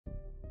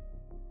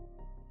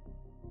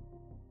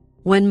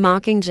When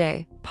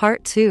Mockingjay,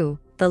 Part 2,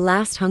 the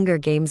last Hunger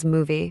Games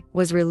movie,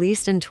 was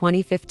released in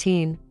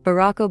 2015,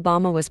 Barack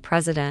Obama was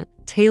president.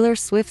 Taylor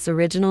Swift's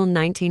original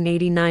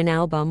 1989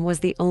 album was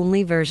the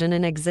only version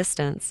in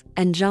existence,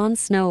 and Jon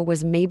Snow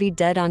was maybe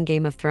dead on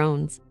Game of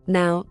Thrones.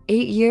 Now,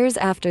 8 years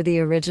after the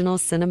original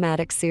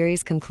cinematic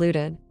series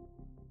concluded,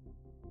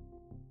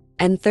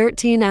 and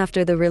 13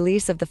 after the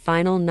release of the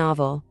final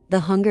novel,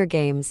 The Hunger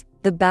Games,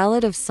 The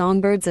Ballad of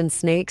Songbirds and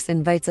Snakes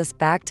invites us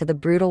back to the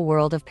brutal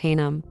world of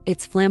Panem.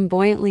 Its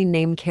flamboyantly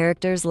named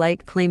characters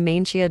like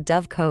Claymentia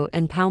Dovecote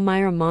and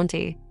Palmyra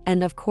Monty,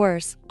 and of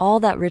course, all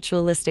that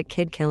ritualistic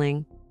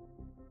kid-killing.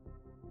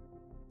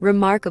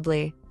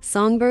 Remarkably,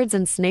 Songbirds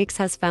and Snakes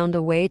has found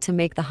a way to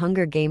make The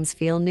Hunger Games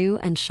feel new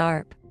and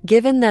sharp.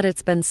 Given that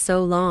it's been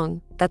so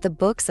long, that the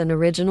books and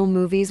original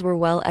movies were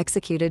well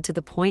executed to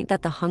the point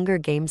that The Hunger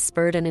Games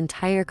spurred an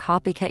entire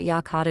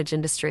copycat cottage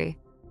industry.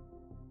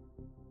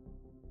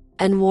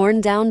 And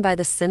worn down by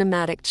the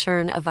cinematic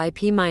churn of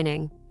IP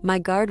mining, my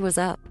guard was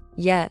up.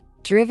 Yet,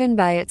 driven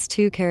by its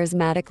two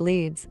charismatic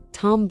leads,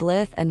 Tom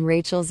Blyth and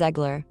Rachel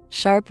Zegler,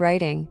 sharp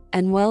writing,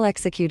 and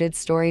well-executed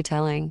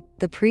storytelling,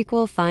 the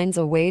prequel finds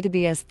a way to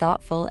be as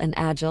thoughtful and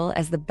agile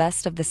as the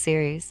best of the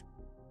series.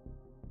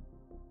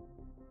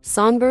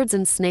 Songbirds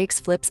and Snakes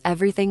flips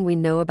everything we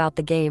know about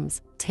the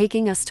games,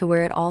 taking us to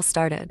where it all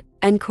started,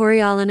 and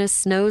Coriolanus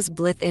Snow's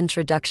Blyth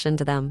introduction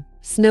to them.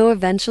 Snow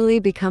eventually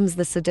becomes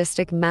the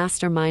sadistic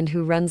mastermind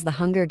who runs the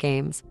Hunger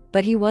Games,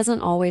 but he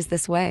wasn't always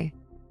this way.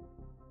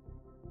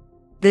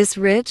 This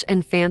rich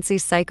and fancy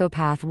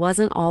psychopath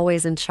wasn't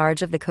always in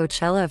charge of the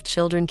Coachella of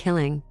children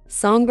killing.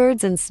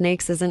 Songbirds and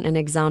Snakes isn't an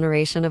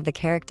exoneration of the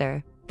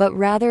character, but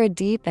rather a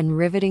deep and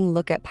riveting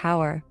look at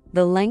power,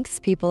 the lengths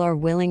people are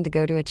willing to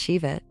go to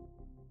achieve it,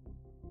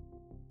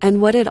 and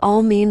what it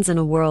all means in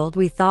a world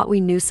we thought we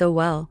knew so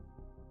well.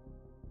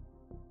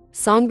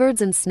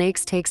 Songbirds and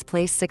Snakes takes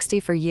place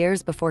 64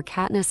 years before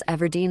Katniss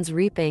Everdeen's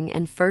reaping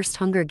and first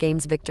Hunger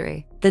Games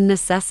victory. The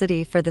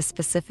necessity for the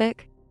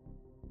specific?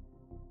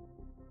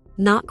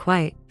 Not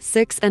quite.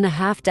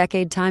 6.5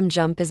 decade time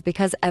jump is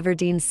because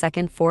Everdeen's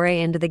second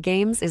foray into the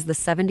games is the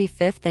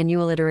 75th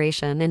annual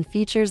iteration and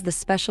features the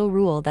special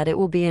rule that it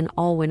will be an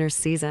all-winners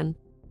season.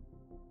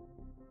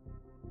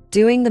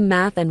 Doing the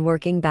math and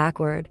working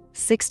backward,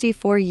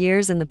 64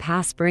 years in the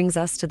past brings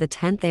us to the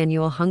 10th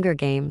annual Hunger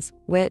Games,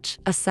 which,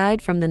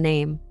 aside from the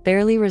name,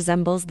 barely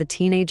resembles the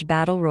teenage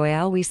battle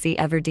royale we see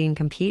Everdeen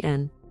compete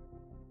in.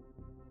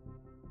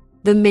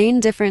 The main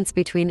difference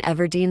between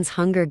Everdeen's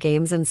Hunger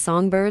Games and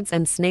Songbirds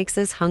and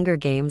Snakes' Hunger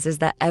Games is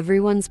that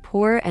everyone's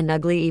poor and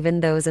ugly,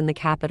 even those in the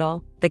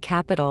capital. The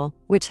capital,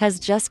 which has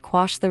just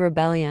quashed the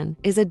rebellion,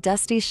 is a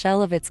dusty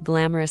shell of its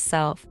glamorous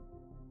self.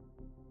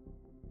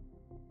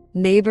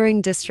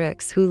 Neighboring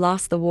districts who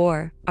lost the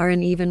war are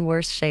in even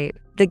worse shape.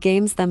 The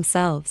games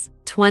themselves,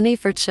 20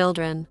 for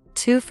children,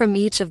 2 from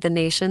each of the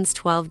nation's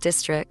 12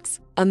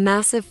 districts, a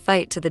massive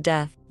fight to the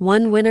death.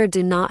 One winner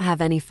do not have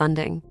any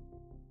funding.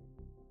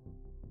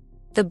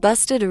 The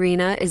busted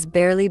arena is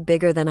barely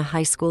bigger than a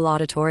high school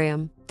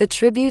auditorium. The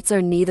tributes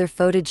are neither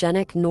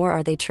photogenic nor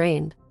are they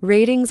trained.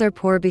 Ratings are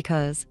poor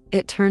because,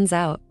 it turns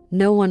out,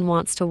 no one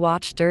wants to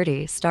watch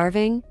dirty,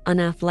 starving,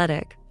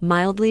 unathletic,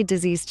 mildly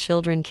diseased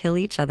children kill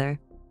each other.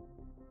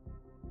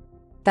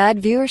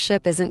 Bad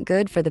viewership isn't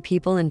good for the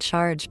people in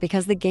charge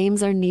because the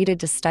games are needed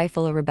to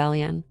stifle a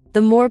rebellion. The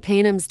more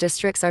Panem's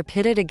districts are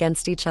pitted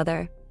against each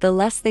other, the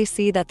less they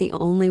see that the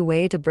only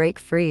way to break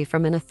free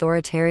from an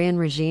authoritarian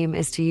regime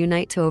is to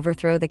unite to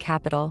overthrow the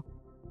capital.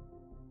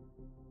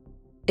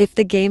 If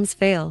the games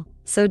fail,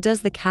 so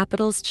does the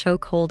capital's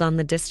chokehold on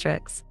the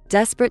districts.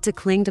 Desperate to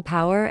cling to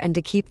power and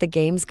to keep the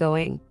games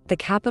going, the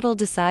capital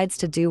decides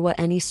to do what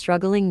any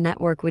struggling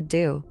network would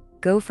do: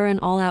 go for an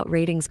all-out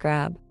ratings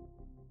grab.